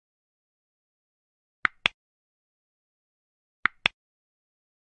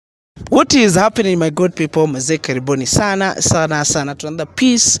What is happening, my good people? Mazee karibuni sana to another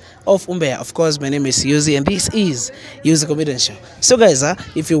piece of Umbea. Of course, my name is YUZZY and this is YUZZY Comedian Show. So guys,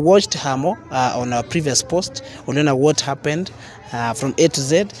 if you watched Hamo on our previous post, unaona what happened from A to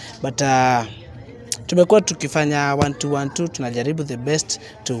Z, but tumekuwa tukifanya 1-2-1-2, tunajaribu the best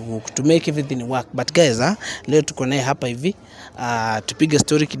to make everything work. But guys, leo tuko naye hapa hivi tupige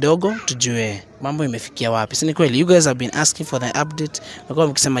story kidogo tujue mambo imefikia wapi. Si ni kweli you guys have been asking for the update. Mlikuwa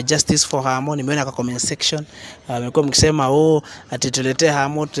mkisema justice for Hamo, nimeona kwa comment section. Mlikuwa mkisema ati tuletee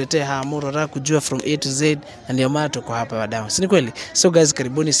Hamo, tunataka kujua from A to Z, na ndio maana tuko hapa wadau. Si ni kweli? So guys,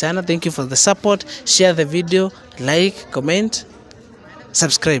 karibuni sana. Thank you for the support. Share the video, like, comment,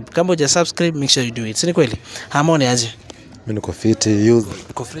 subscribe. Kama huja subscribe, make sure you do it. Si ni kweli? Hamo ni aje? Mimi niko fit, youth.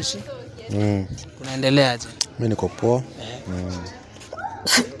 Uko fresh? Unaendelea aje? Mimi niko poa.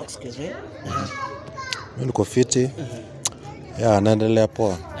 Excuse me. Mimi niko fit. Naendelea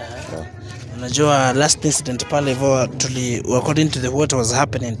poa. Unajua last incident pale hivyo according to the what was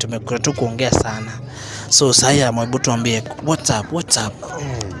happening tumekuwa tu kuongea sana. So sasa mwebu tuambie what's up?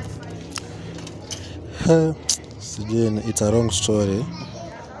 Sijui, it's a wrong story.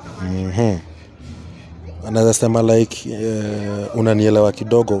 Anaweza sema like unanielewa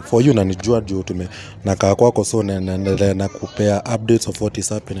kidogo, for you unanijua juu nakaa kwako, so naendelea na kupea updates of what is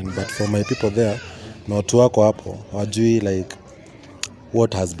happening, but for my people there na watu wako hapo hawajui like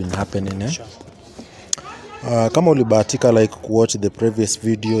what has been happening. Kama ulibahatika like watch the previous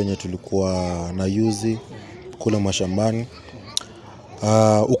video yenye tulikuwa na YUZZY kule mashambani,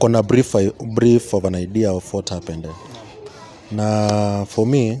 uko na brief of an idea of what happened. Na for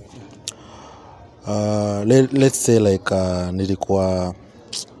me, let's say like nilikuwa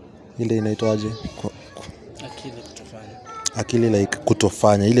ile inaitwaje, akili like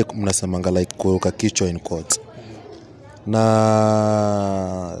kutofanya ile mnasemanga like kuruka kichwa in court.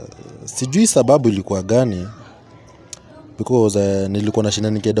 Na sijui sababu ilikuwa gani, because nilikuwa na shida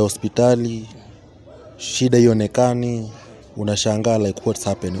nikienda hospitali, shida ionekani, unashangaa like what's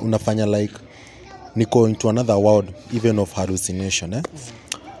happening, unafanya like niko into another world even of hallucination.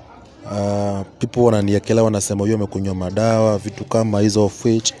 People wananiekela wanasema yeye amekunywa madawa, vitu kama hizo, of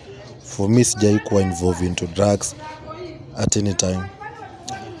which for me sijai kuwa involved into drugs at any time.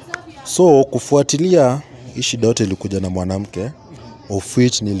 So kufuatilia shida yote ilikuja na mwanamke, of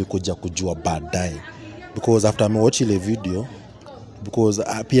which nilikuja kujua baadaye, because after I watch ile video, because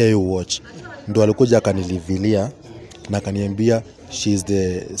pia you watch, ndo alikuja akanilivilia na akaniambia she is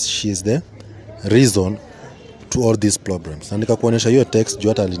the reason to all these problems. Na nikakuonyesha hiyo text, juu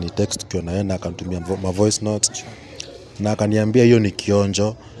hata alini text kwa na yeye, na akanitumia my voice notes na akaniambia hiyo ni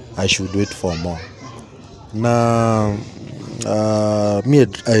kionjo, I should wait for more. Na me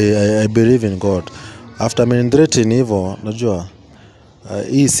I believe in God. After menendretin hivyo, najua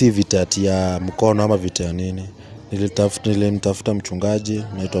hii si vita ya mkono ama vita ya nini. Nilimtafuta mchungaji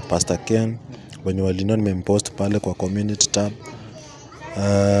naitwa Pastor Ken, wenye waliniona nimempost pale kwa community tab.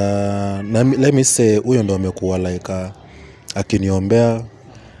 Let me say huyo ndo amekuwa like akiniombea.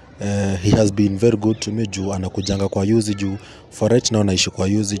 He has been very good to me, juu anakujanga kwa YUZZY, juu for right now naishi kwa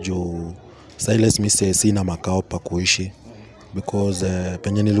YUZZY juu let me say sina makao pa kuishi, because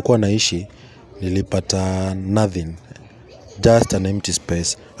penye nilikuwa naishi nilipata nothing, just an empty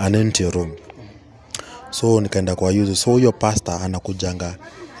space, an empty room. So nikaenda kwa YUZZY. So huyo pastor anakujanga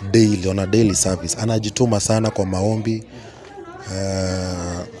daily, on a daily service, anajituma sana kwa maombi.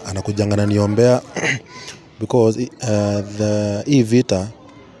 Anakujanga na niombea because hii vita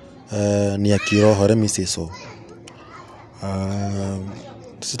ni ya kiroho, let me say so.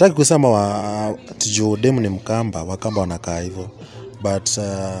 Sitaki kusema tujue demu ni mkamba, wakamba wanakaa hivyo, but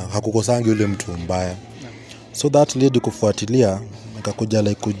hakukosangi yule mtu mbaya. So that lady kufuatilia, nikakuja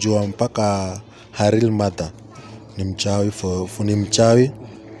like kujua mpaka her real mother ni mchawi, ni mchawi.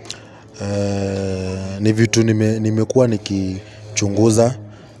 Ni vitu nimekuwa nikichunguza,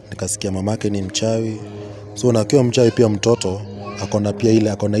 nikasikia mamake ni mchawi. So na kiwa mchawi pia mtoto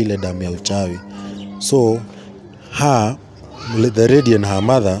akona ile damu ya uchawi. So the lady and her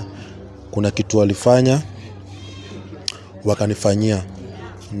mother, kuna kitu walifanya wakanifanyia,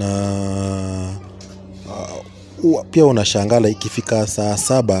 na pia unashangala ikifika saa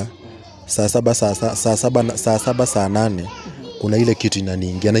 7 saa 8 kuna ile kitu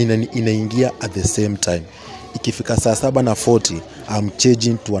inaniingia, na inaingia at the same time. Ikifika saa 7:40 I'm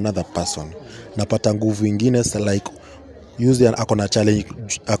changing to another person, napata nguvu nyingine, like YUZZY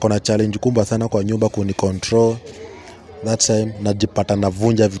akona challenge kubwa sana kwa nyumba kuni control. That time najipata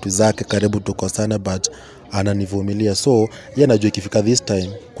navunja vitu zake, karibu tukosane, but ananivumilia. So yeye anajua ikifika this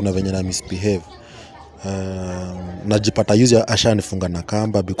time kuna venye na misbehave. najipata Yuzzy ashanifunga na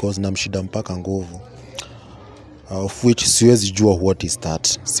kamba because namshida mpaka nguvu, of which siwezi jua what is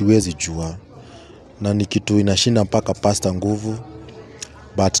that, siwezi jua, na ni kitu inashinda mpaka pasta nguvu,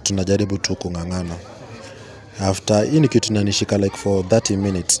 but tunajaribu tu kung'ang'ana. After hii ni kitu inanishika like for 30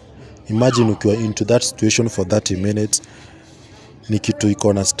 minutes. Imagine ukiwa into that situation for 30 minutes, ni kitu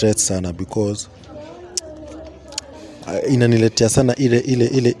iko na stress sana because inaniletea sana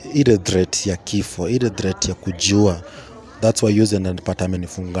ile threat ya kifo, ile threat ya kujua. That's why Yuzzy anapata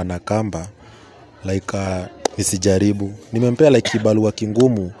amenifunga na kamba like nisijaribu. Nimempea like kibarua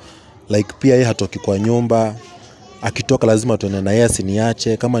kingumu, like pia yeye hatoki kwa nyumba, akitoka lazima tuone na yeye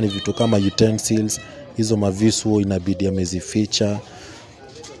asiniache. Kama ni vitu kama utensils, hizo mavisu inabidi amezificha.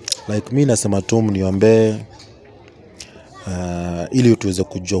 Like mimi nasema tu mniombe ili tuweze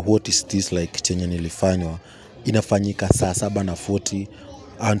kujua what is this like chenye nilifanywa. Inafanyika saa 7:40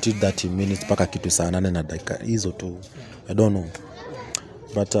 until 30 minutes mpaka kitu saa 8 na dakika hizo tu. I don't know.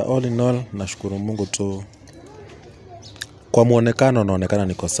 But all in all, nashukuru Mungu tu. Kwa muonekano naonekana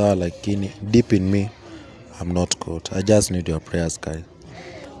niko sawa, lakini deep in me I'm not good. I just need your prayers, guys.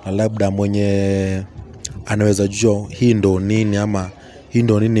 Na labda mwenye anaweza jua hii ndo nini ama hii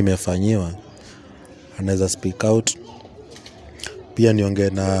ndo nini nimefanyiwa, anaweza speak out. Pia niongee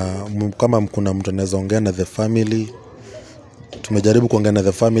na, kama kuna mtu anaweza ongea na the family. Tumejaribu kuongea na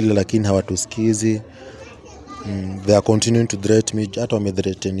the family lakini hawatusikizi. They are continuing to threat me. Hata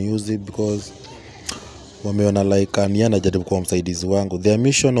wamethreaten Yuzzy because wameona like ni anajaribu kuwa msaidizi wangu. Their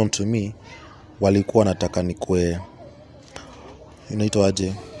mission on to me walikuwa nataka nikue, inaitwa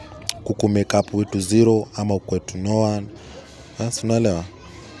aje, kuku make up with zero ama ukwe to no one. Unaelewa?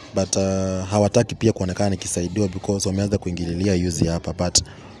 But hawataki pia kuonekana nikisaidiwa because wameanza kuingililia Yuzzy hapa. But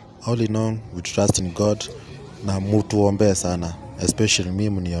all in all, we trust in God. Na mtuombee sana, especially mimi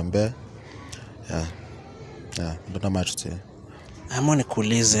mniombe. Don't know much to say. Hamo,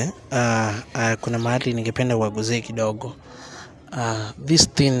 nikuulize, kuna mahali ningependa uaguzie kidogo. This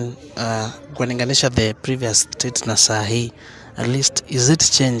thing, kulinganisha the previous state na saa hii, at least is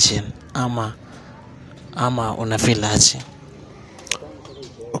it changing ama una feel aje?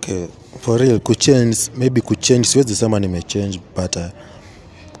 Okay, for real, kuchange siwezi sema nimechange, but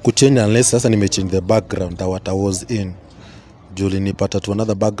kuchange unless sasa nimechange the background that what I was in. Juli nipata to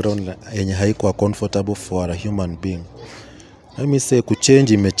another background yenye haikuwa comfortable for a human being. Let me say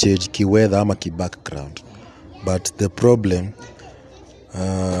kuchange imechange kiweather ama background, but the problem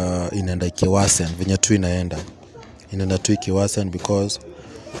inaenda ikiwasen venye tu inaenda tu ikiwasen because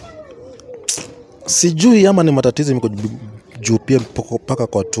sijui ama ni matatizo miko juu pia paka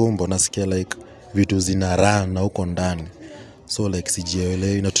kwa tumbo. Nasikia like vitu zinarana huko ndani, so like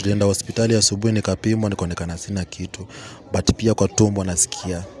sijielewi. Na tulienda hospitali asubuhi nikapimwa nikaonekana sina kitu, but pia kwa tumbo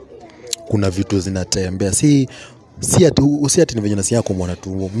nasikia kuna vitu zinatembea. Si ati ni venye nasikia kumwona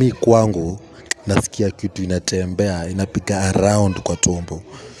tumbo. Mi kwangu nasikia kitu inatembea, inapiga around kwa tumbo.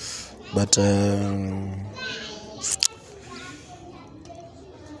 But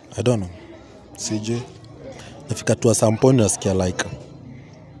I don't know. Sijui. Nafika tu some point nasikia like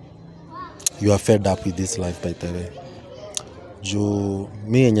you are fed up with this life by the way. Juu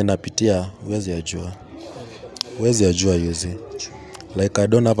mi yenye napitia huwezi ajua Yuzzy. Like I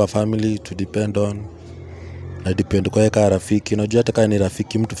don't have a family to depend on. Na depend kwa yeka rafiki. Unajua hata kama ni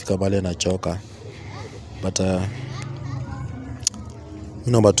rafiki mtu fika pale anachoka. But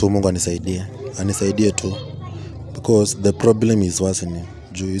naomba tu Mungu anisaidie tu because the problem is worsening.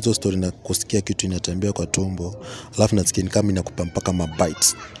 Juu hizo story na kusikia kitu inatembea kwa tumbo, alafu nasikia kama inakupa mpaka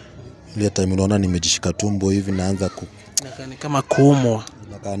mabites. Ile time unaona nimejishika tumbo hivi naanza kama kuumwa,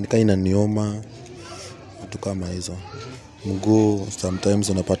 nika inanioma, vitu kama hizo. Mguu sometimes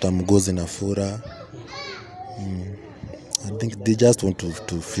unapata mguu zinafura. I think they just want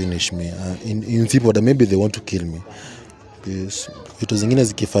to finish me. In people that maybe they want to kill me. Because vitu zingine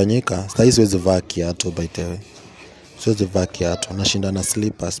zikifanyika, sasa siwezi vaa kiatu by the way. Siwezi vaa kiatu, nashinda na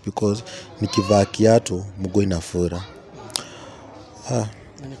slippers because nikivaa kiatu mguu inafura.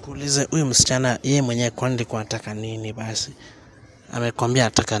 Nikuulize, huyu msichana yeye mwenyewe kwani alikuwa anataka nini basi? Amekwambia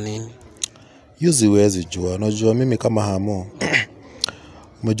anataka nini? Yuzzy huwezi jua. Unajua mimi kama Hamo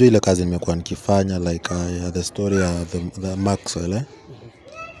umejua ile kazi nimekuwa nikifanya like the story the Maxwell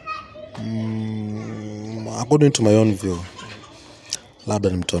according to my own view labda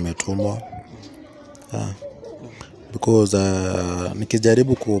ni mtu ametumwa. Because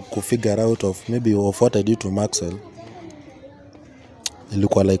nikijaribu kufigure out of maybe of what I did to Maxwell,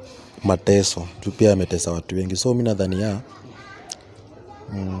 ilikuwa like mateso tu, pia ametesa watu wengi. So mimi nadhani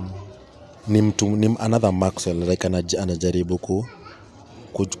ni another Maxwell like anajaribu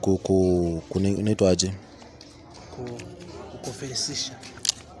kunaitwaje, kufilisisha,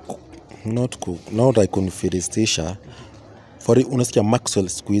 not like kunifilisisha. Unasikia Maxwell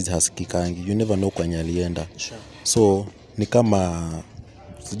siku hizi hasikikangi, you never know kwenye alienda. So ni kama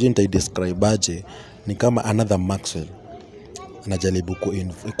sijui nitaidescribe aje, ni kama another Maxwell anajaribu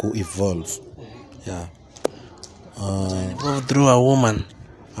ku-evolve. Yeah. Evolve through a woman.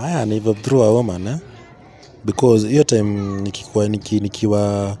 Ni evolve through a woman, because hiyo time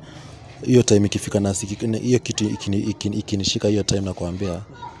nikiwa hiyo time ikifika na hiyo kitu ikinishika hiyo time, na kuambia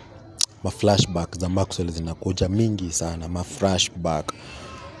ma flashback za Maxwell zinakuja mingi sana, ma flashback.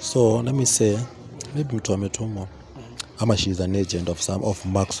 So let me say maybe mtu ametumwa ama she is an agent of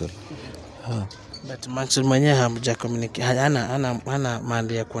Maxwell. But Maxwell mwenyewe hamja communicate, hana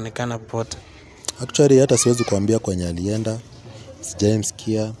mahali ya kuonekana popote. Actually hata siwezi kuambia kwenye alienda,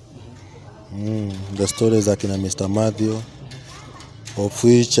 sijamsikia. The stories are kina Mr. Matthew, of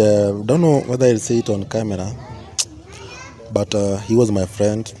which don't know whether I'll say it on camera, but he was my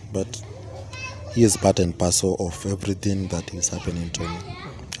friend, but he is part and parcel of everything that is happening to me.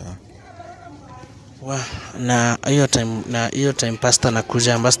 Na hiyo time pastor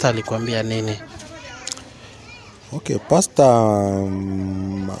nakuja, pastor alikwambia nini? Okay, pastor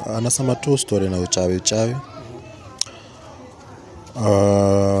anasema tu story na uchawi.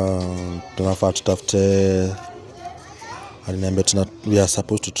 Tunafaa tutafute, aliniambia we are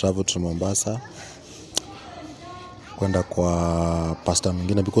supposed to travel to Mombasa kwenda kwa pastor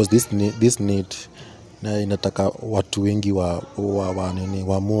mwingine, because this need na inataka watu wengi wa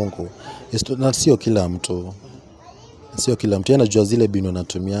Mungu. Na sio kila mtu anajua zile binu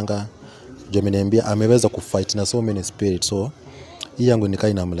natumianga. Jo ameniambia ameweza kufight na so many spirits, so hii yangu nikaa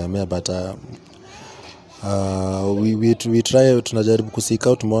inamlemea, but we try, tunajaribu kuseek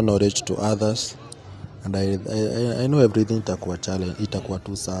out more knowledge to others, and I know everything itakuwa challenge, itakuwa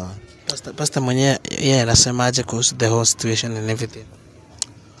tu sawa. Pastor mwenyewe yeye anasemaje kuhusu the whole situation and everything?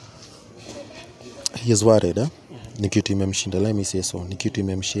 He is worried, ni kitu imemshinda, let me say so, ni kitu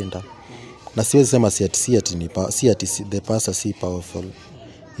imemshinda. Na siwezi sema si ati the pastor si powerful.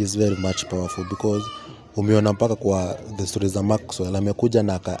 He is very much powerful, because umeona mpaka kwa the stories za Maxwell amekuja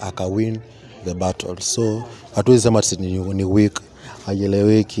na aka win the battle. So hatuwezi sema ni weak,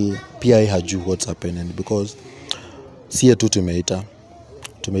 haieleweki, pia hajui what's happening, because si tu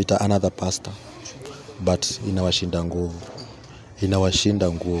tumeita another pastor, but inawashinda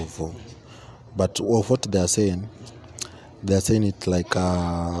nguvu. But what they are saying it like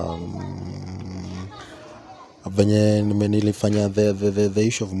venye nilifanya the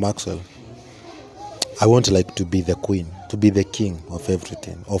issue of Maxwell. I want like to be the queen, to be the king of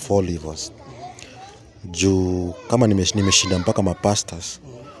everything, of all evils. Juu kama nimeshinda mpaka ma pastors,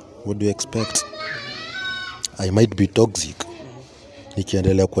 what do you expect? I might be toxic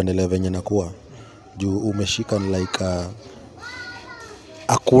kuendelea venye nakuwa. Juu umeshika like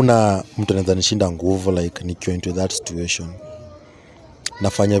hakuna mtu anaweza nishinda nguvu like nikiwa into that situation.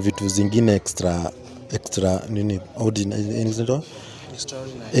 Nafanya vitu zingine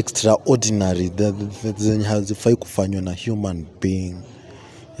extraordinary zenye hazifai kufanywa na human being.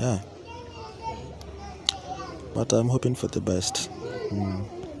 Yeah, but I'm hoping for the best.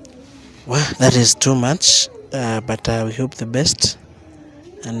 Well, that is too much, but we hope the best,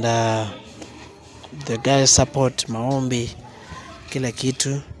 and the guys support Maombi kila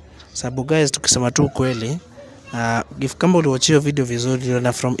kitu, sababu guys tukisema tu kweli, if kama uliwatch video vizuri,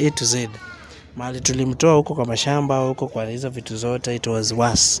 na from A to Z mahali tulimtoa huko kwa mashamba, huko kwa hizo vitu zote, it was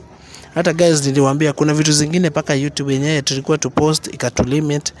worse. Hata guys niliwaambia kuna vitu zingine paka YouTube yenyewe tulikuwa to post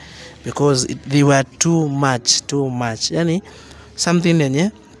ikatulimit, because they were too much. Yani something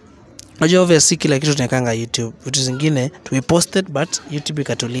yenye unajua obviously kila kitu tunakanga YouTube, vitu zingine to posted, but YouTube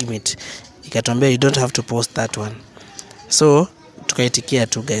ikatulimit, ikatuambia you don't have to post that one. So tukaitikia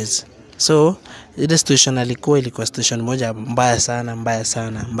tu guys. So ile situation ilikuwa situation moja mbaya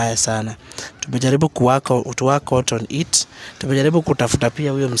sana. Tumejaribu to work out on it. Tumejaribu kutafuta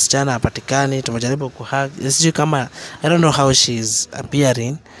pia huyo msichana apatikane. Tumejaribu kuhug. Sijui kama, I don't know how she is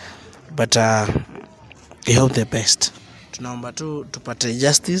appearing, but we hope the best. Tunaomba tu tupate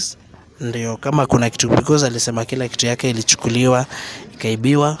justice, ndio kama kuna kitu, because alisema kila kitu yake ilichukuliwa,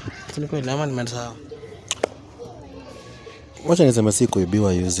 ikaibiwa. Tuniko ile ama nimesahau. Wacha niseme si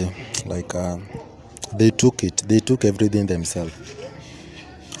kuibiwa YUZZY, like they took everything themselves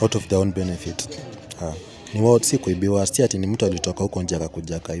out of their own benefit. Ni wao, si kuibiwa, si ati ni mtu alitoka huko nje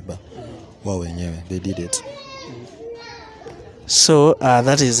akakuja kaiba. Wao wenyewe they did it. So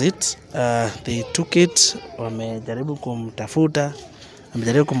that is it. They took it, wamejaribu kumtafuta,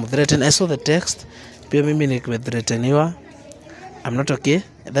 wamejaribu kumthreaten. I saw the text, pia mimi nimethreateniwa, I'm not okay.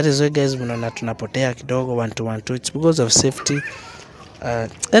 That is why guys mnaona tunapotea kidogo 1-2 it's because of safety.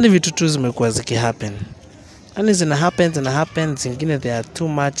 Yani vitu tu zimekuwa ziki happen. Yani zina happen zingine they are too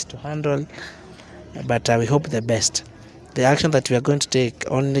much to handle, but we hope the best. The action that we are going to take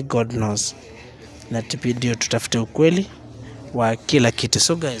only God knows. Na ndio tutafute ukweli wa kila kitu.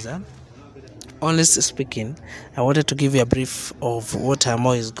 So guys, honestly speaking, I wanted to give you a brief of what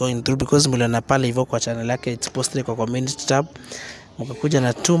Hamo is going through, because mliona pale hivyo kwa channel yake, it's posted kwa community tab, mkakuja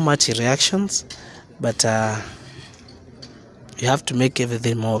na too much reactions, but you have to make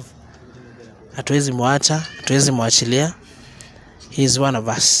everything move. Hatuwezi muacha, hatuwezi muachilia. He is one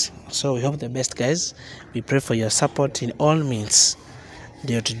of us. So we hope the best guys. We pray for your support in all means.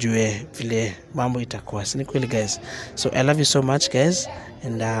 Ndio tujue vile mambo itakuwa. Si ni kweli guys? So I love you so much guys,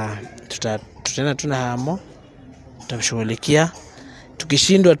 and tutaenda tuna Hamo, tutamshughulikia.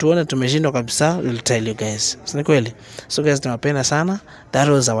 Tukishindwa tuone tumeshindwa kabisa, we'll tell you guys. Si ni kweli? So guys, tunawapenda sana. That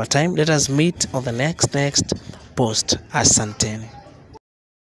was our time. Let us meet on the next post. Asanteni.